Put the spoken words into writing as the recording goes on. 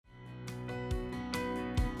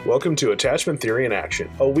Welcome to Attachment Theory in Action,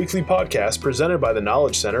 a weekly podcast presented by the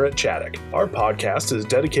Knowledge Center at Chaddock. Our podcast is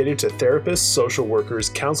dedicated to therapists, social workers,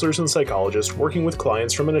 counselors, and psychologists working with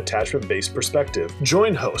clients from an attachment-based perspective.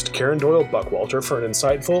 Join host Karen Doyle Buckwalter for an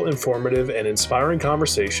insightful, informative, and inspiring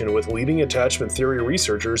conversation with leading attachment theory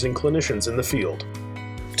researchers and clinicians in the field.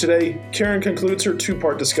 Today, Karen concludes her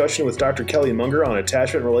two-part discussion with Dr. Kelly Munger on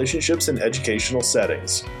attachment relationships in educational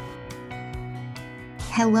settings.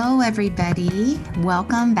 Hello, everybody.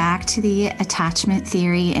 Welcome back to the Attachment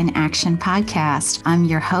Theory in Action podcast. I'm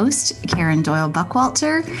your host, Karen Doyle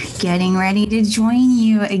Buckwalter, getting ready to join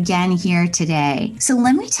you again here today. So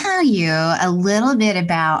let me tell you a little bit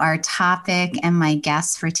about our topic and my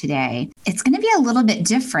guest for today. It's going to be a little bit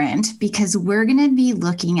different because we're going to be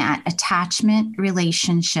looking at attachment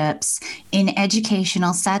relationships in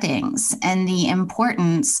educational settings and the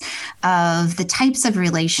importance of the types of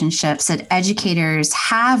relationships that educators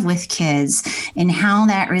have with kids and how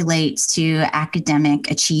that relates to academic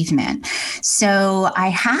achievement. So I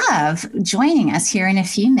have joining us here in a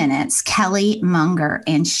few minutes, Kelly Munger,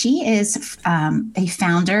 and she is a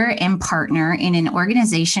founder and partner in an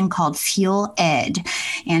organization called Fuel Ed,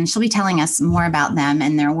 and she'll be telling us more about them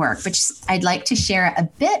and their work. But I'd like to share a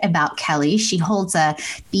bit about Kelly. She holds a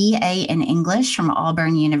BA in English from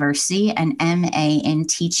Auburn University, an MA in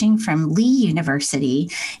teaching from Lee University,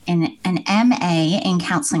 and an MA in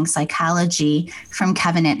counseling psychology from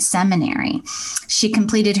Covenant Seminary. She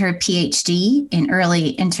completed her PhD in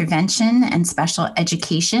early intervention and special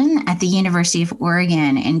education at the University of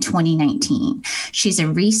Oregon in 2019. She's a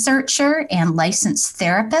researcher and licensed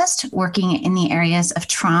therapist working in the areas of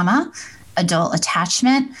trauma, adult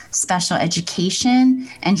attachment, special education,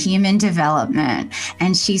 and human development.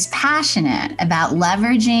 And she's passionate about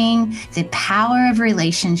leveraging the power of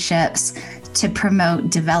relationships to promote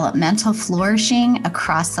developmental flourishing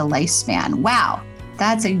across the lifespan. Wow.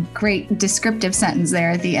 That's a great descriptive sentence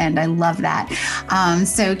there at the end. I love that.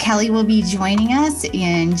 So Kelly will be joining us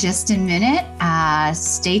in just a minute.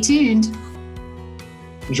 Stay tuned.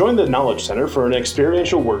 Join the Knowledge Center for an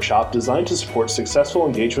experiential workshop designed to support successful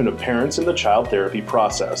engagement of parents in the child therapy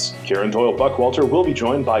process. Karen Doyle Buckwalter will be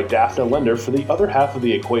joined by Daphne Lender for the other half of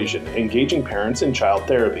the equation, engaging parents in child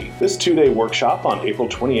therapy. This two-day workshop on April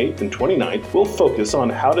 28th and 29th will focus on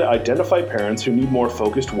how to identify parents who need more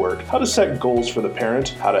focused work, how to set goals for the parent,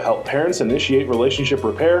 how to help parents initiate relationship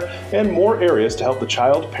repair, and more areas to help the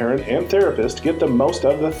child, parent, and therapist get the most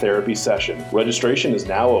out of the therapy session. Registration is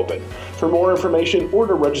now open. For more information or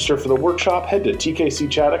to register for the workshop, head to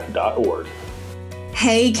tkcchaddock.org.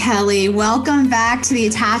 Hey, Kelly, welcome back to the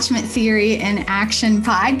Attachment Theory in Action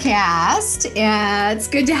podcast. It's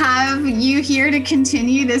good to have you here to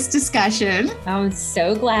continue this discussion. I'm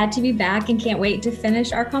so glad to be back and can't wait to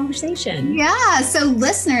finish our conversation. Yeah, so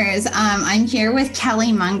listeners, I'm here with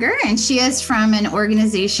Kelly Munger, and she is from an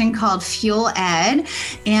organization called Fuel Ed,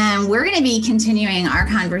 and we're going to be continuing our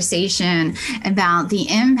conversation about the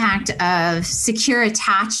impact of secure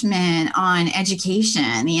attachment on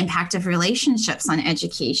education, the impact of relationships on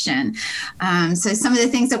education. So some of the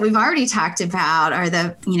things that we've already talked about are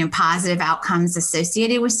the positive outcomes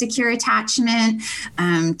associated with secure attachment.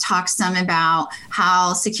 Talk some about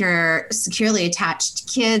how securely attached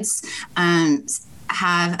kids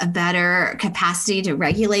have a better capacity to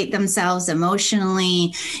regulate themselves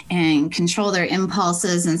emotionally and control their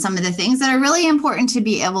impulses, and some of the things that are really important to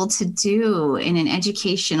be able to do in an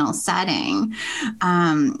educational setting. But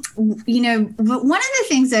one of the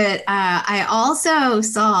things that I also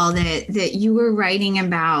saw that you were writing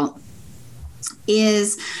about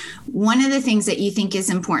is one of the things that you think is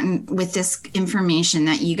important with this information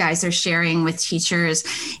that you guys are sharing with teachers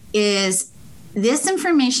is this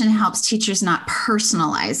information helps teachers not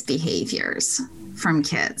personalize behaviors from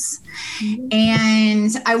kids. Mm-hmm.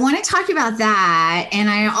 And I want to talk about that. And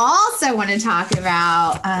I also want to talk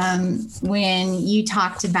about when you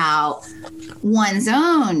talked about one's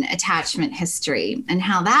own attachment history and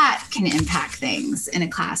how that can impact things in a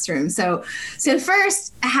classroom. So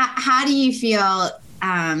first, how do you feel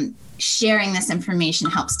sharing this information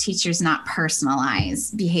helps teachers not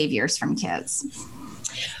personalize behaviors from kids?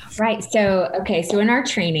 Right. So in our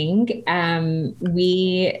training,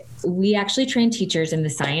 we actually train teachers in the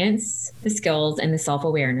science, the skills, and the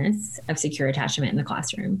self-awareness of secure attachment in the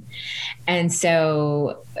classroom. And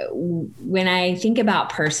so when I think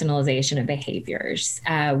about personalization of behaviors,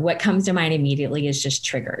 what comes to mind immediately is just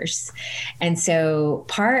triggers. And so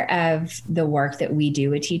part of the work that we do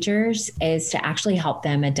with teachers is to actually help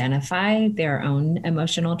them identify their own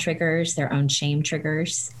emotional triggers, their own shame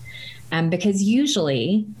triggers. Because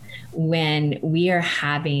usually when we are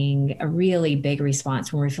having a really big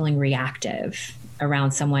response, when we're feeling reactive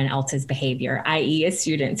around someone else's behavior, i.e. a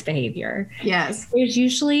student's behavior. Yes. There's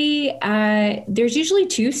usually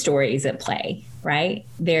two stories at play, right?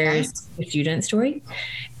 There's the student story,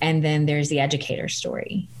 and then there's the educator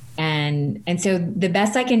story. And so the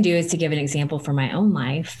best I can do is to give an example from my own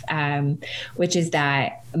life, which is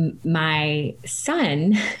that my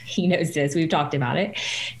son, he knows this, we've talked about it,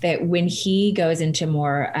 that when he goes into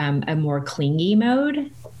a more clingy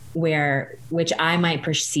mode, which I might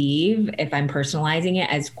perceive, if I'm personalizing it,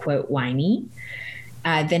 as quote whiny,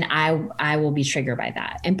 then I will be triggered by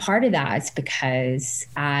that. And part of that is because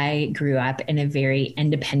I grew up in a very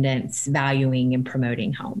independence valuing and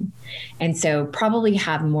promoting home. And so probably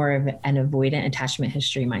have more of an avoidant attachment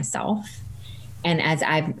history myself. And as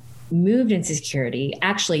I've moved into security,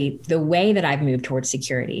 actually the way that I've moved towards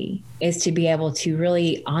security is to be able to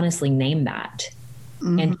really honestly name that.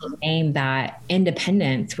 Mm-hmm. And to name that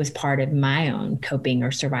independence was part of my own coping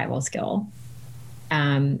or survival skill.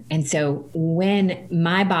 And so when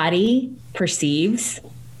my body perceives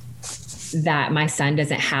that my son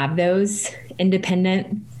doesn't have those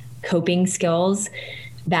independent coping skills,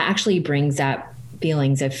 that actually brings up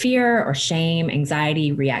feelings of fear or shame,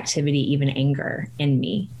 anxiety, reactivity, even anger in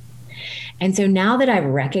me. And so now that I've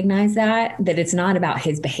recognized that it's not about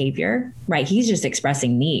his behavior, right? He's just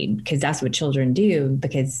expressing need because that's what children do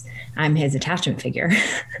because I'm his attachment figure.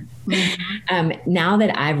 Mm-hmm. Now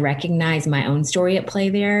that I've recognized my own story at play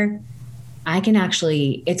there, I can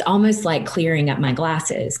actually, it's almost like clearing up my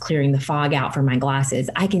glasses, clearing the fog out from my glasses.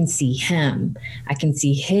 I can see him. I can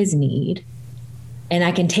see his need. And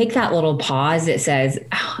I can take that little pause that says,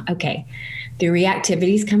 oh, okay, the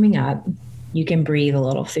reactivity is coming up. You can breathe a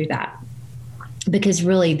little through that. Because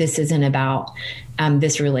really, this isn't about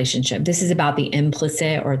this relationship. This is about the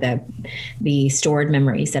implicit or the stored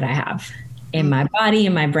memories that I have in my body,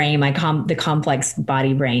 in my brain, the complex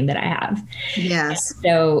body brain that I have. Yes. And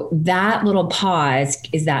so that little pause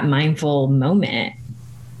is that mindful moment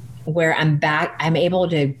where I'm able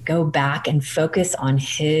to go back and focus on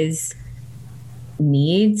his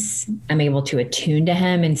needs. I'm able to attune to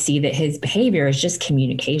him and see that his behavior is just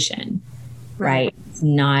communication, right? It's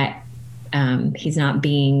not.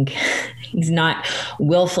 He's not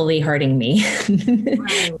willfully hurting me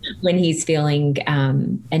when he's feeling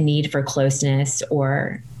a need for closeness,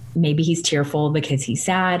 or maybe he's tearful because he's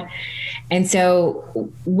sad. And so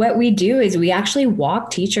what we do is we actually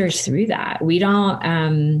walk teachers through that. We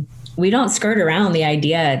don't skirt around the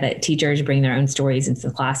idea that teachers bring their own stories into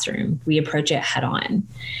the classroom. We approach it head on.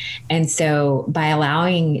 And so by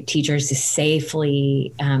allowing teachers to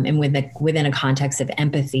safely and within a context of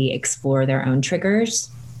empathy, explore their own triggers,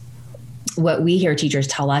 what we hear teachers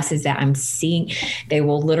tell us is that they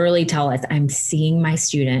will literally tell us, I'm seeing my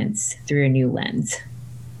students through a new lens.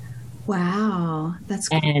 Wow, that's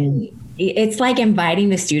great. And it's like inviting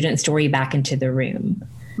the student story back into the room.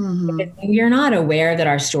 Mm-hmm. If you're not aware that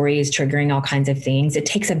our story is triggering all kinds of things, it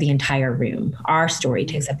takes up the entire room. Our story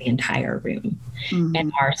takes up the entire room, mm-hmm.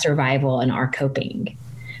 and our survival and our coping.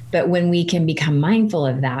 But when we can become mindful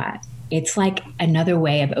of that, it's like another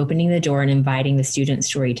way of opening the door and inviting the student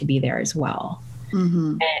story to be there as well.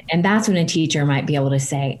 Mm-hmm. And that's when a teacher might be able to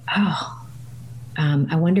say,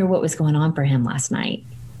 I wonder what was going on for him last night.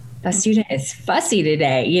 That student is fussy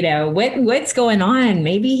today. What's going on?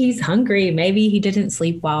 Maybe he's hungry. Maybe he didn't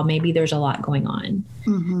sleep well. Maybe there's a lot going on.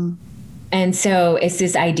 Mm-hmm. And so it's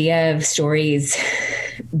this idea of stories,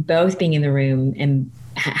 both being in the room and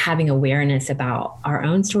having awareness about our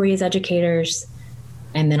own story as educators,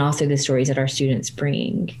 and then also the stories that our students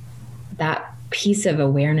bring. That piece of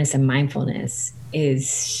awareness and mindfulness is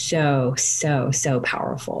so, so, so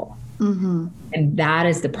powerful. Mm-hmm. And that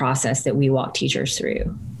is the process that we walk teachers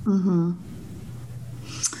through. Mm-hmm.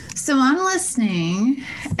 So I'm listening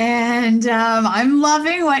and I'm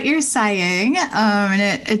loving what you're saying. And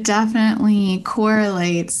it definitely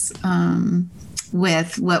correlates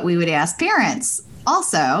with what we would ask parents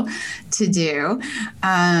also to do.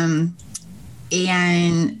 And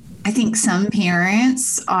I think some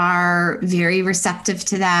parents are very receptive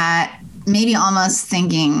to that, maybe almost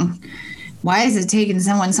thinking, why is it taking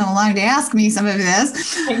someone so long to ask me some of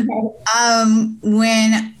this?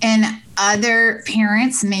 And other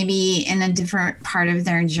parents, maybe in a different part of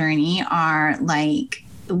their journey, are like,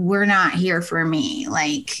 we're not here for me.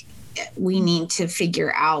 Like, we need to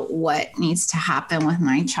figure out what needs to happen with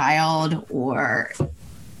my child, or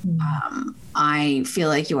I feel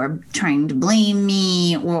like you are trying to blame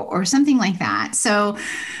me, or something like that. So,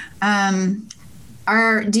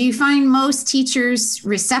 do you find most teachers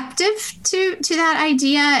receptive to that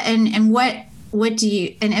idea? And what do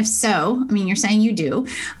you, and if so, I mean, you're saying you do,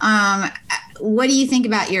 what do you think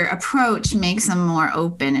about your approach makes them more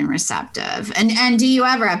open and receptive? And do you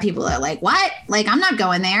ever have people that are like, what? Like, I'm not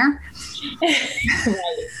going there.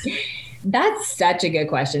 That's such a good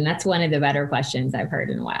question. That's one of the better questions I've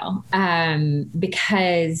heard in a while,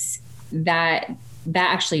 because that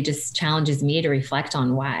actually just challenges me to reflect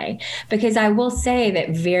on why. Because I will say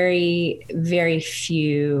that very, very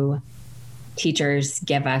few teachers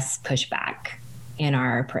give us pushback in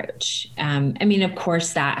our approach. I mean, of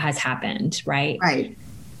course, that has happened, right? Right.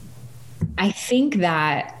 I think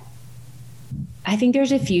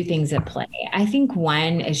there's a few things at play. I think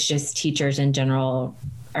one is just teachers in general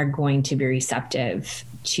are going to be receptive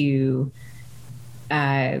to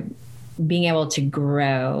being able to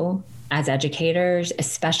grow as educators,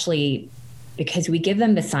 especially because we give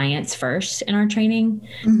them the science first in our training.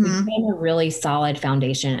 Mm-hmm. We give them a really solid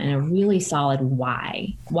foundation and a really solid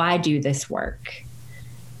why. Why do this work?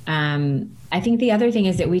 I think the other thing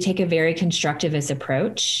is that we take a very constructivist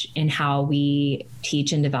approach in how we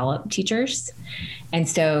teach and develop teachers. And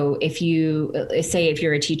so if you're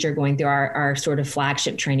a teacher going through our sort of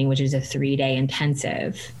flagship training, which is a 3-day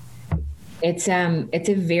intensive, it's a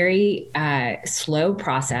very slow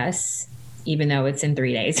process, even though it's in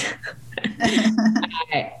 3 days,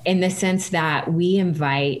 in the sense that we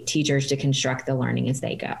invite teachers to construct the learning as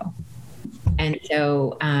they go. And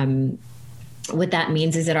so what that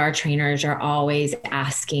means is that our trainers are always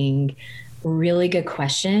asking really good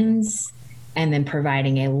questions and then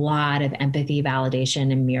providing a lot of empathy,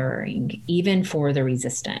 validation, and mirroring, even for the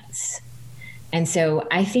resistance. And so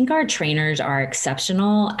I think our trainers are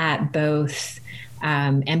exceptional at both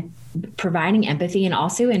providing empathy and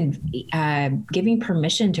also in giving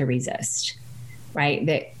permission to resist, right?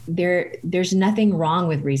 That there's nothing wrong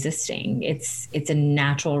with resisting. It's a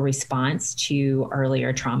natural response to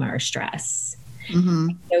earlier trauma or stress. Mm-hmm.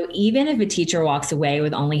 So even if a teacher walks away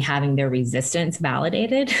with only having their resistance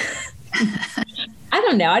validated, I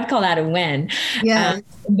don't know, I'd call that a win. Yeah.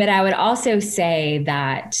 But I would also say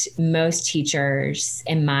that most teachers,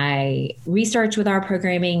 in my research with our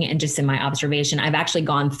programming and just in my observation, I've actually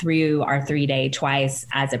gone through our 3-day twice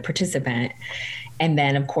as a participant. And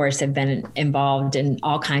then, of course, have been involved in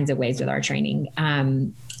all kinds of ways with our training.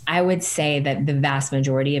 I would say that the vast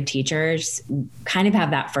majority of teachers kind of have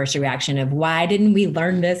that first reaction of, why didn't we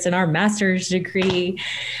learn this in our master's degree?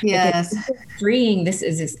 Yes. Freeing,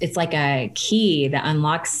 it's like a key that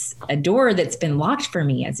unlocks a door that's been locked for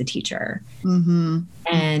me as a teacher. Mm-hmm.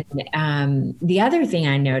 And the other thing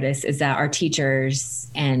I notice is that our teachers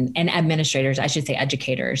and administrators, I should say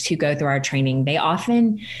educators, who go through our training, they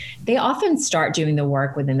often start doing the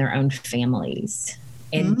work within their own families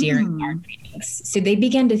and during our trainings. So they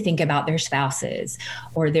begin to think about their spouses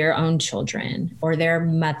or their own children or their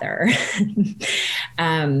mother.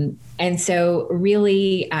 And so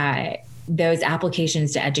really those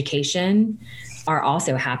applications to education are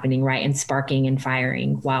also happening, right? And sparking and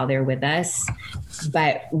firing while they're with us.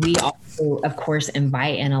 But we also, of course,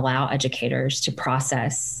 invite and allow educators to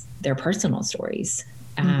process their personal stories.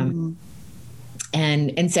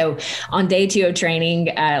 And so on day 2 of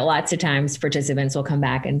training, lots of times participants will come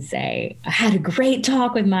back and say, I had a great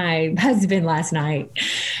talk with my husband last night.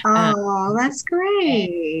 Oh, that's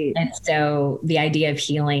great. And so the idea of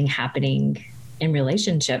healing happening in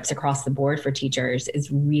relationships across the board for teachers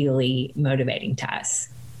is really motivating to us.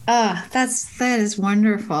 Oh, that is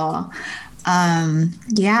wonderful.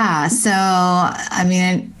 Yeah. So, I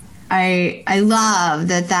mean, I love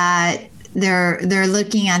that they're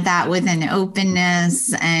looking at that with an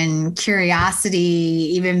openness and curiosity,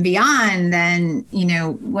 even beyond than,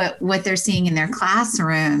 what they're seeing in their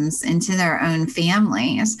classrooms into their own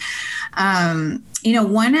families. Another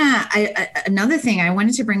thing I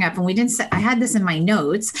wanted to bring up, and I had this in my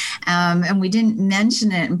notes, and we didn't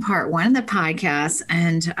mention it in part 1 of the podcast,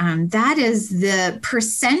 and that is the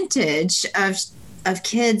percentage of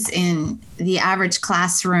kids in the average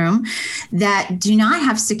classroom that do not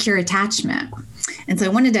have secure attachment. And so I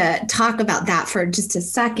wanted to talk about that for just a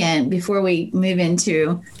second before we move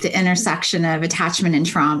into the intersection of attachment and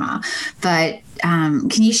trauma. But can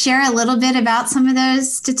you share a little bit about some of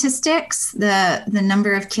those statistics, the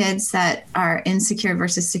number of kids that are insecure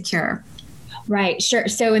versus secure? Right. Sure.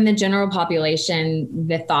 So in the general population,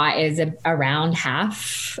 the thought is around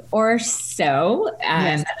half or so.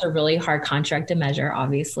 Yes. That's a really hard construct to measure,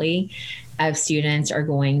 obviously, of students are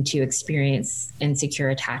going to experience insecure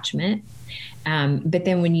attachment. But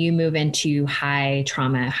then when you move into high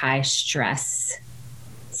trauma, high stress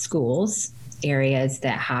schools, areas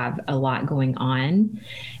that have a lot going on,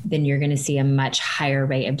 then you're going to see a much higher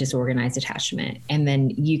rate of disorganized attachment. And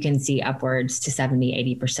then you can see upwards to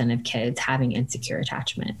 70, 80% of kids having insecure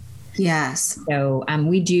attachment. Yes. So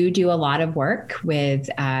we do a lot of work with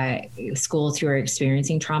schools who are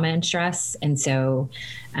experiencing trauma and stress. And so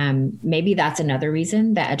maybe that's another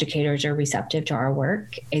reason that educators are receptive to our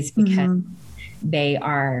work, is because they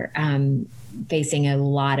are facing a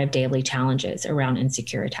lot of daily challenges around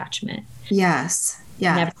insecure attachment. Yes.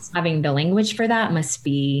 Yeah. Never having the language for that must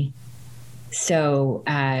be so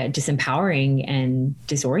disempowering and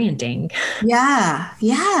disorienting. Yeah.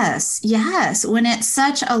 Yes. Yes. When it's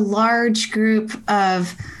such a large group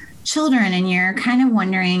of children and you're kind of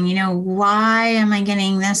wondering, why am I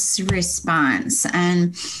getting this response?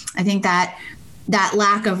 And I think that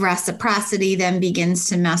lack of reciprocity then begins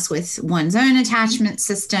to mess with one's own attachment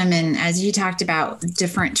system. And as you talked about,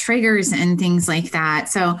 different triggers and things like that.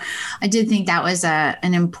 So I did think that was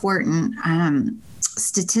an important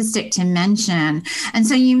statistic to mention. And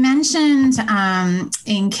so you mentioned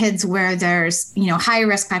in kids where there's, high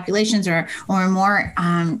risk populations or more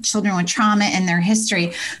children with trauma in their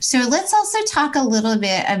history. So let's also talk a little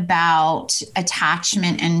bit about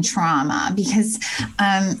attachment and trauma, because,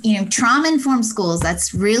 trauma-informed schools,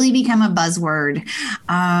 that's really become a buzzword.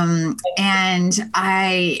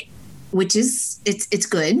 Which is, it's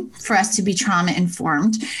good for us to be trauma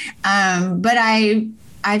informed. But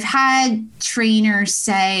I've had trainers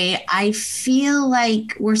say, I feel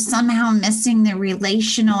like we're somehow missing the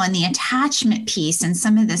relational and the attachment piece in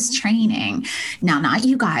some of this training. Now, not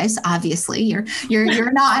you guys, obviously, you're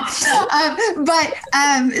not. So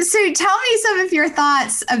tell me some of your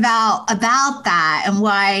thoughts about that and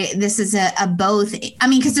why this is a both. I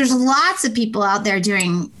mean, because there's lots of people out there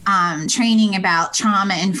doing training about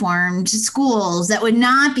trauma-informed schools that would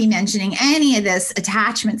not be mentioning any of this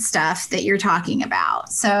attachment stuff that you're talking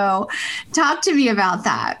about. So talk to me about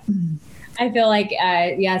that. I feel like,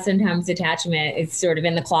 sometimes attachment is sort of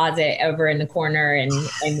in the closet over in the corner and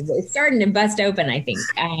it's starting to bust open, I think.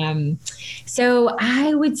 So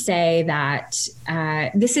I would say that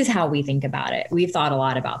this is how we think about it. We've thought a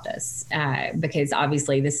lot about this because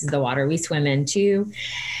obviously this is the water we swim in too.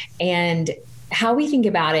 And how we think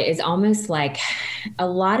about it is almost like a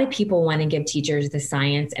lot of people want to give teachers the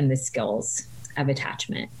science and the skills of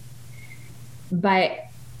attachment. But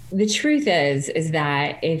the truth is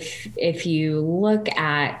that if you look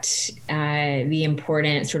at the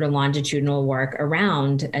important sort of longitudinal work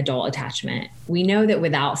around adult attachment, we know that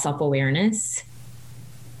without self-awareness,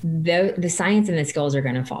 the science and the skills are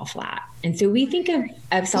going to fall flat. And so we think of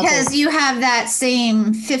self-awareness. Because you have that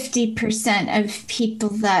same 50% of people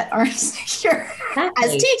that are insecure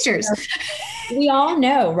as teachers. We all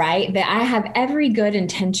know, right, that I have every good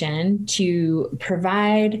intention to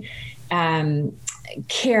provide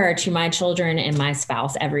care to my children and my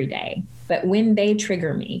spouse every day. But when they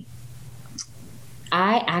trigger me,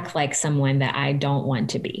 I act like someone that I don't want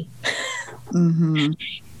to be. Mm-hmm.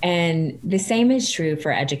 And the same is true for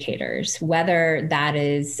educators, whether that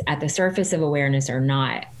is at the surface of awareness or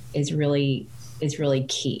not is really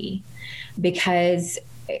key. Because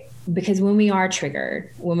when we are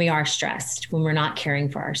triggered, when we are stressed, when we're not caring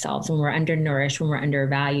for ourselves, when we're undernourished, when we're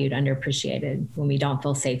undervalued, underappreciated, when we don't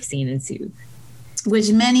feel safe, seen, and soothed.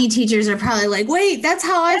 Which many teachers are probably like, wait, that's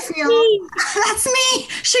how I feel. Me. That's me.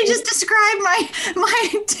 She just described my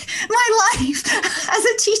life as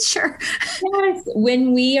a teacher. Yes.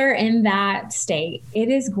 When we are in that state, it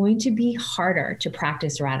is going to be harder to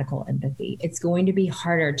practice radical empathy. It's going to be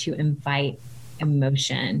harder to invite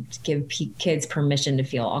emotion, to give kids permission to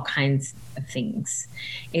feel all kinds of things.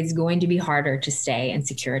 It's going to be harder to stay in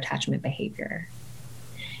secure attachment behavior.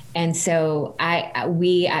 And so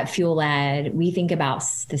we at Fuel Ed, we think about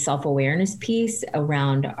the self-awareness piece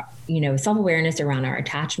around, self-awareness around our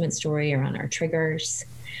attachment story, around our triggers,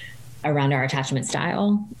 around our attachment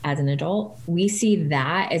style as an adult. We see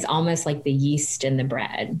that as almost like the yeast in the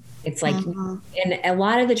bread. It's like, in a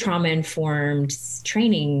lot of the trauma-informed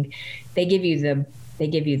training, they give you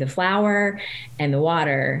the flour and the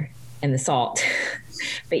water and the salt,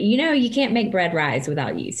 but you can't make bread rise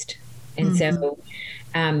without yeast. And so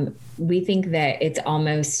we think that it's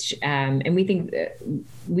almost, and we think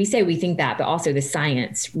that, but also the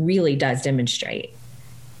science really does demonstrate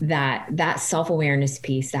that self-awareness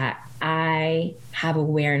piece, that I have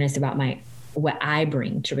awareness about what I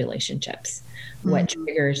bring to relationships, what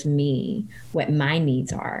triggers me, what my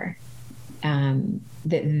needs are,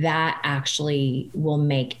 that actually will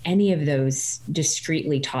make any of those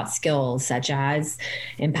discreetly taught skills, such as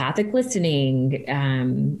empathic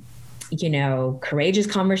listening, courageous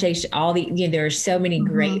conversation, there are so many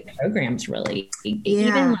great programs, really,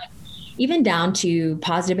 even down to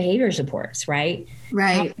positive behavior supports, right?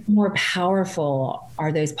 Right. How more powerful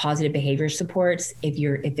are those positive behavior supports if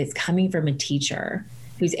it's coming from a teacher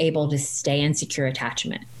who's able to stay in secure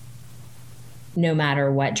attachment no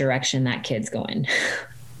matter what direction that kid's going.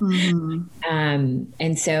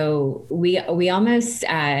 And so we almost,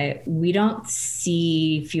 we don't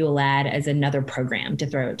see Fuel Ed as another program to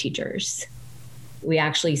throw at teachers. We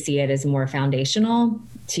actually see it as more foundational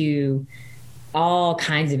to all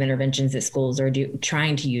kinds of interventions that schools are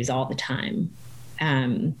trying to use all the time.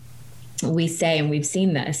 We say, and we've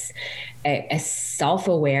seen this, a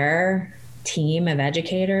self-aware team of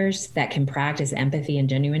educators that can practice empathy and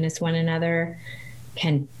genuineness one another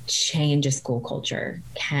can change a school culture,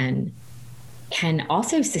 can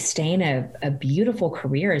also sustain a beautiful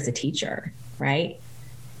career as a teacher, right?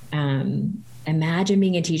 Imagine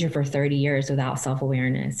being a teacher for 30 years without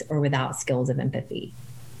self-awareness or without skills of empathy.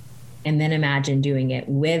 And then imagine doing it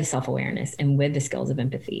with self-awareness and with the skills of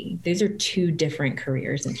empathy. These are two different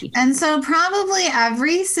careers in teaching. And so probably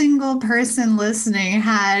every single person listening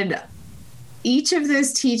had each of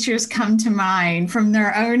those teachers come to mind from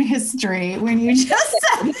their own history when you just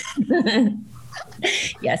said,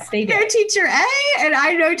 yes, they do. I know teacher A and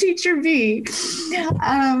I know teacher B.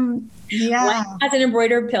 One has an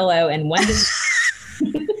embroidered pillow and one does.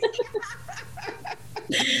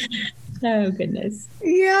 Oh, goodness.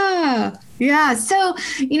 Yeah. Yeah. So,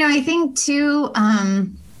 I think too,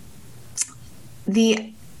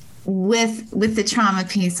 with the trauma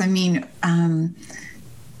piece,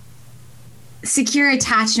 secure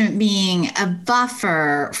attachment being a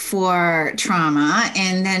buffer for trauma.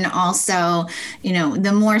 And then also,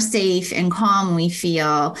 the more safe and calm we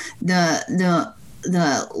feel, the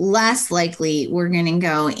less likely we're going to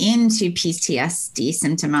go into PTSD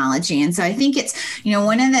symptomology. And so I think it's,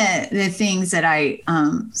 one of the things that I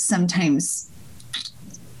sometimes,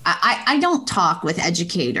 I don't talk with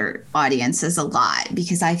educator audiences a lot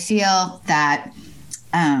because I feel that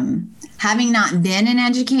having not been an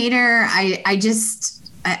educator, I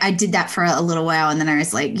did that for a little while. And then I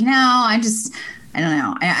was like, I don't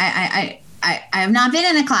know. I have not been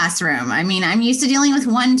in a classroom. I'm used to dealing with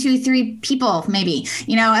 1, 2, 3 people, maybe,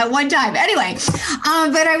 at one time. Anyway,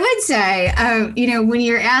 but I would say, when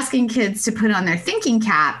you're asking kids to put on their thinking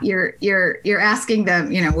cap, you're asking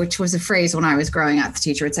them, which was a phrase when I was growing up. The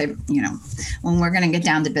teacher would say, when we're going to get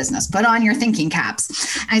down to business, put on your thinking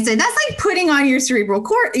caps. I say that's like putting on your cerebral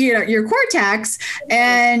your cortex.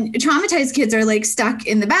 And traumatized kids are like stuck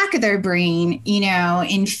in the back of their brain,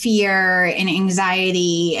 in fear and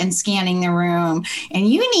anxiety and scanning their room, and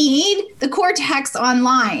you need the cortex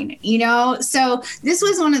online, so this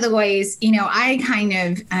was one of the ways, I kind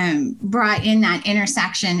of brought in that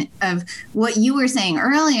intersection of what you were saying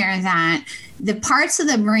earlier, that the parts of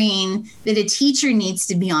the brain that a teacher needs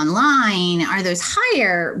to be online are those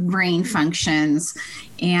higher brain functions,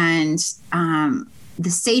 and the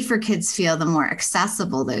safer kids feel, the more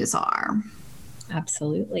accessible those are.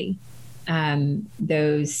 Absolutely.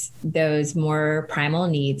 Those more primal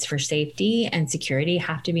needs for safety and security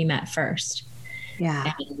have to be met first.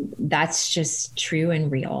 Yeah. And that's just true and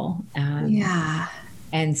real. Yeah.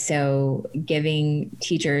 And so giving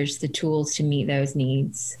teachers the tools to meet those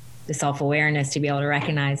needs, the self-awareness to be able to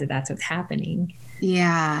recognize that that's what's happening.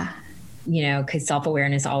 Yeah. Because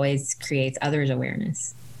self-awareness always creates others'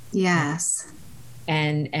 awareness. Yes.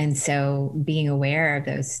 And so being aware of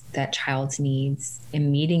that child's needs and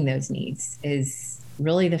meeting those needs is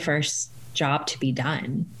really the first job to be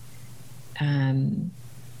done. And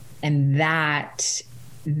that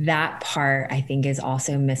part, I think, is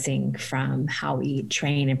also missing from how we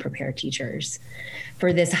train and prepare teachers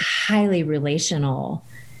for this highly relational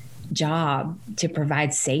job to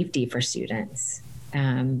provide safety for students.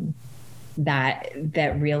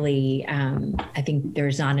 That really, I think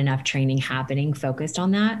there's not enough training happening focused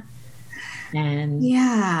on that. And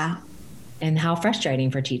yeah. And how frustrating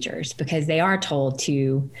for teachers, because they are told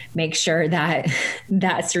to make sure that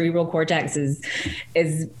that cerebral cortex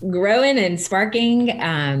is growing and sparking.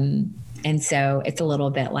 And so it's a little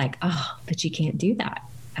bit like, oh, but you can't do that.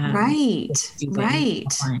 Right.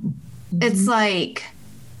 Mm-hmm. It's like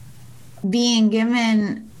being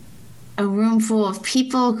given a room full of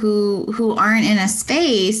people who aren't in a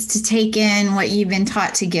space to take in what you've been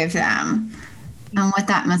taught to give them, and what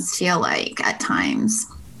that must feel like at times.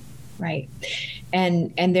 Right.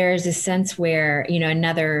 And there's a sense where,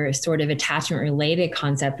 another sort of attachment related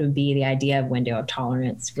concept would be the idea of window of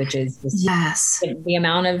tolerance, which is the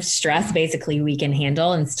amount of stress basically we can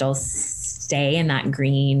handle and still stay in that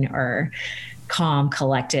green or calm,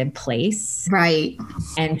 collected place. Right.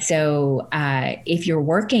 And so if you're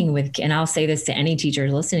working with, and I'll say this to any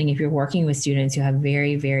teachers listening, if you're working with students who have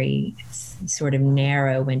very, very sort of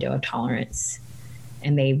narrow window of tolerance,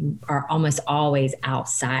 and they are almost always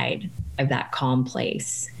outside of that calm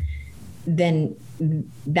place, then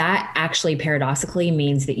that actually paradoxically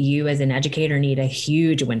means that you as an educator need a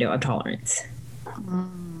huge window of tolerance.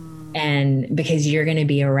 And because you're going to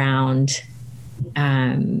be around,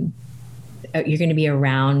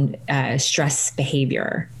 stress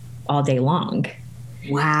behavior all day long.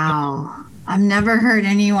 Wow. I've never heard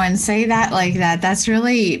anyone say that like that. That's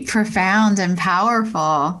really profound and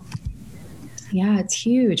powerful. Yeah, it's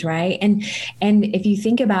huge, right? And if you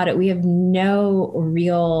think about it, we have no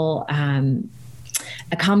real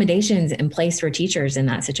accommodations in place for teachers in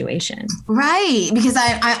that situation. Right. Because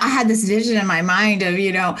I had this vision in my mind of,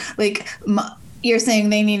 you're saying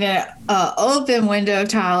they need a open window of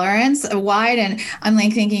tolerance, a wide, and I'm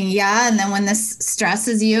like thinking, yeah. And then when this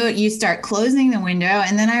stresses you, you start closing the window.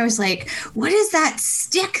 And then I was like, what is that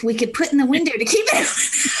stick we could put in the window to keep it?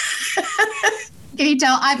 Can you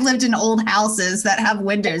tell? I've lived in old houses that have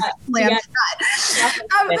windows. I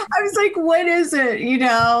was like, what is it?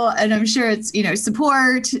 And I'm sure it's,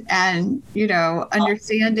 support and,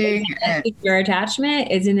 understanding. Your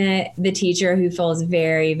attachment, isn't it the teacher who feels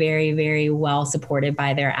very, very, very well supported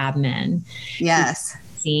by their admin? Yes.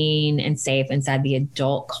 Seen and safe inside the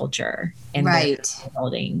adult culture in the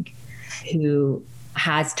building, who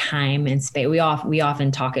has time and space. We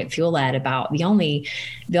often talk at Fuel Ed about the only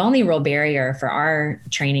real barrier for our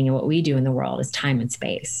training and what we do in the world is time and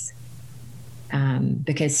space.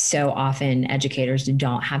 Because so often educators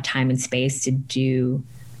don't have time and space to do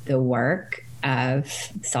the work of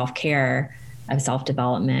self-care, of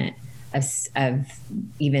self-development, of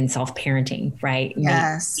even self-parenting, right?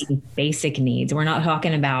 Yes. Basic needs. We're not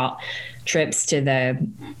talking about trips to the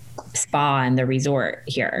spa and the resort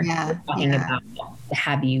here. Yeah. We're talking about,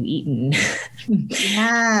 have you eaten?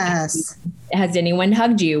 Yes. Has anyone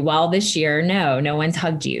hugged you? Well, this year, no one's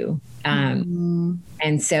hugged you. And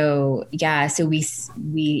so, so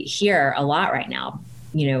we hear a lot right now,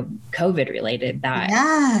 COVID related that.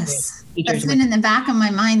 Yes. That's been in the back of my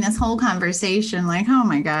mind this whole conversation. Like, oh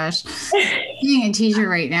my gosh, being a teacher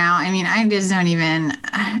right now. I mean, I just don't even,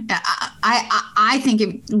 I think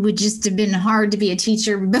it would just have been hard to be a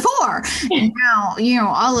teacher before. And now,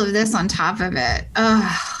 all of this on top of it.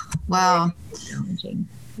 Wow. Challenging.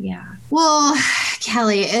 Yeah. Well,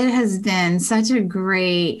 Kelly, it has been such a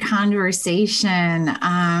great conversation.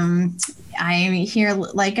 I'm here,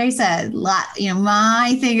 like I said,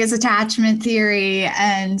 my thing is attachment theory,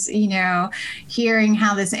 and, hearing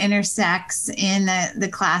how this intersects in the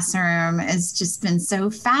classroom has just been so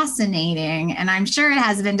fascinating. And I'm sure it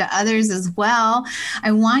has been to others as well.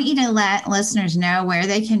 I want you to let listeners know where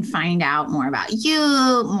they can find out more about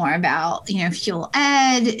you, more about, Fuel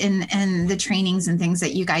Ed and the trainings and things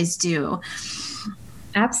that you guys do.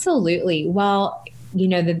 Absolutely. Well,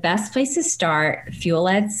 the best place to start,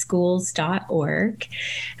 fueledschools.org,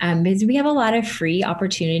 is we have a lot of free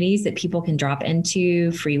opportunities that people can drop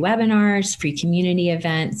into, free webinars, free community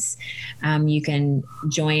events. You can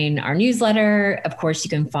join our newsletter. Of course, you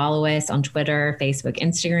can follow us on Twitter, Facebook,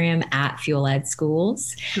 Instagram at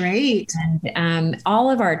FuelEdSchools. Great. And all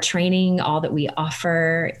of our training, all that we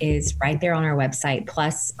offer is right there on our website.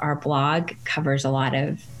 Plus, our blog covers a lot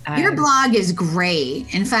of your blog is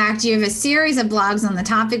great. In fact, you have a series of blogs on the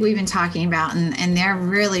topic we've been talking about, and they're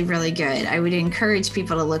really, really good. I would encourage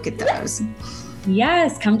people to look at those.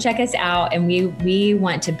 Yes, come check us out. And we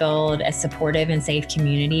want to build a supportive and safe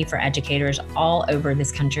community for educators all over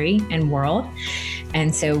this country and world.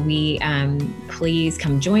 And so please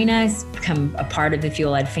come join us, become a part of the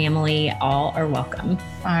Fuel Ed family. All are welcome.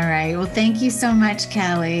 All right. Well, thank you so much,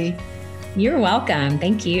 Kelly. You're welcome.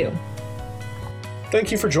 Thank you. Thank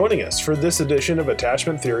you for joining us for this edition of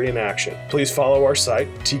Attachment Theory in Action. Please follow our site,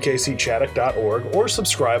 tkcchaddock.org, or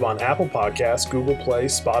subscribe on Apple Podcasts, Google Play,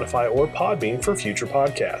 Spotify, or Podbean for future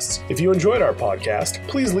podcasts. If you enjoyed our podcast,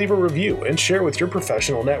 please leave a review and share with your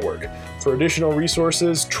professional network. For additional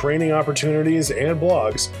resources, training opportunities, and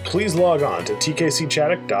blogs, please log on to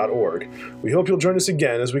tkcchaddock.org. We hope you'll join us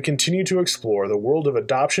again as we continue to explore the world of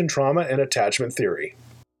adoption, trauma, and attachment theory.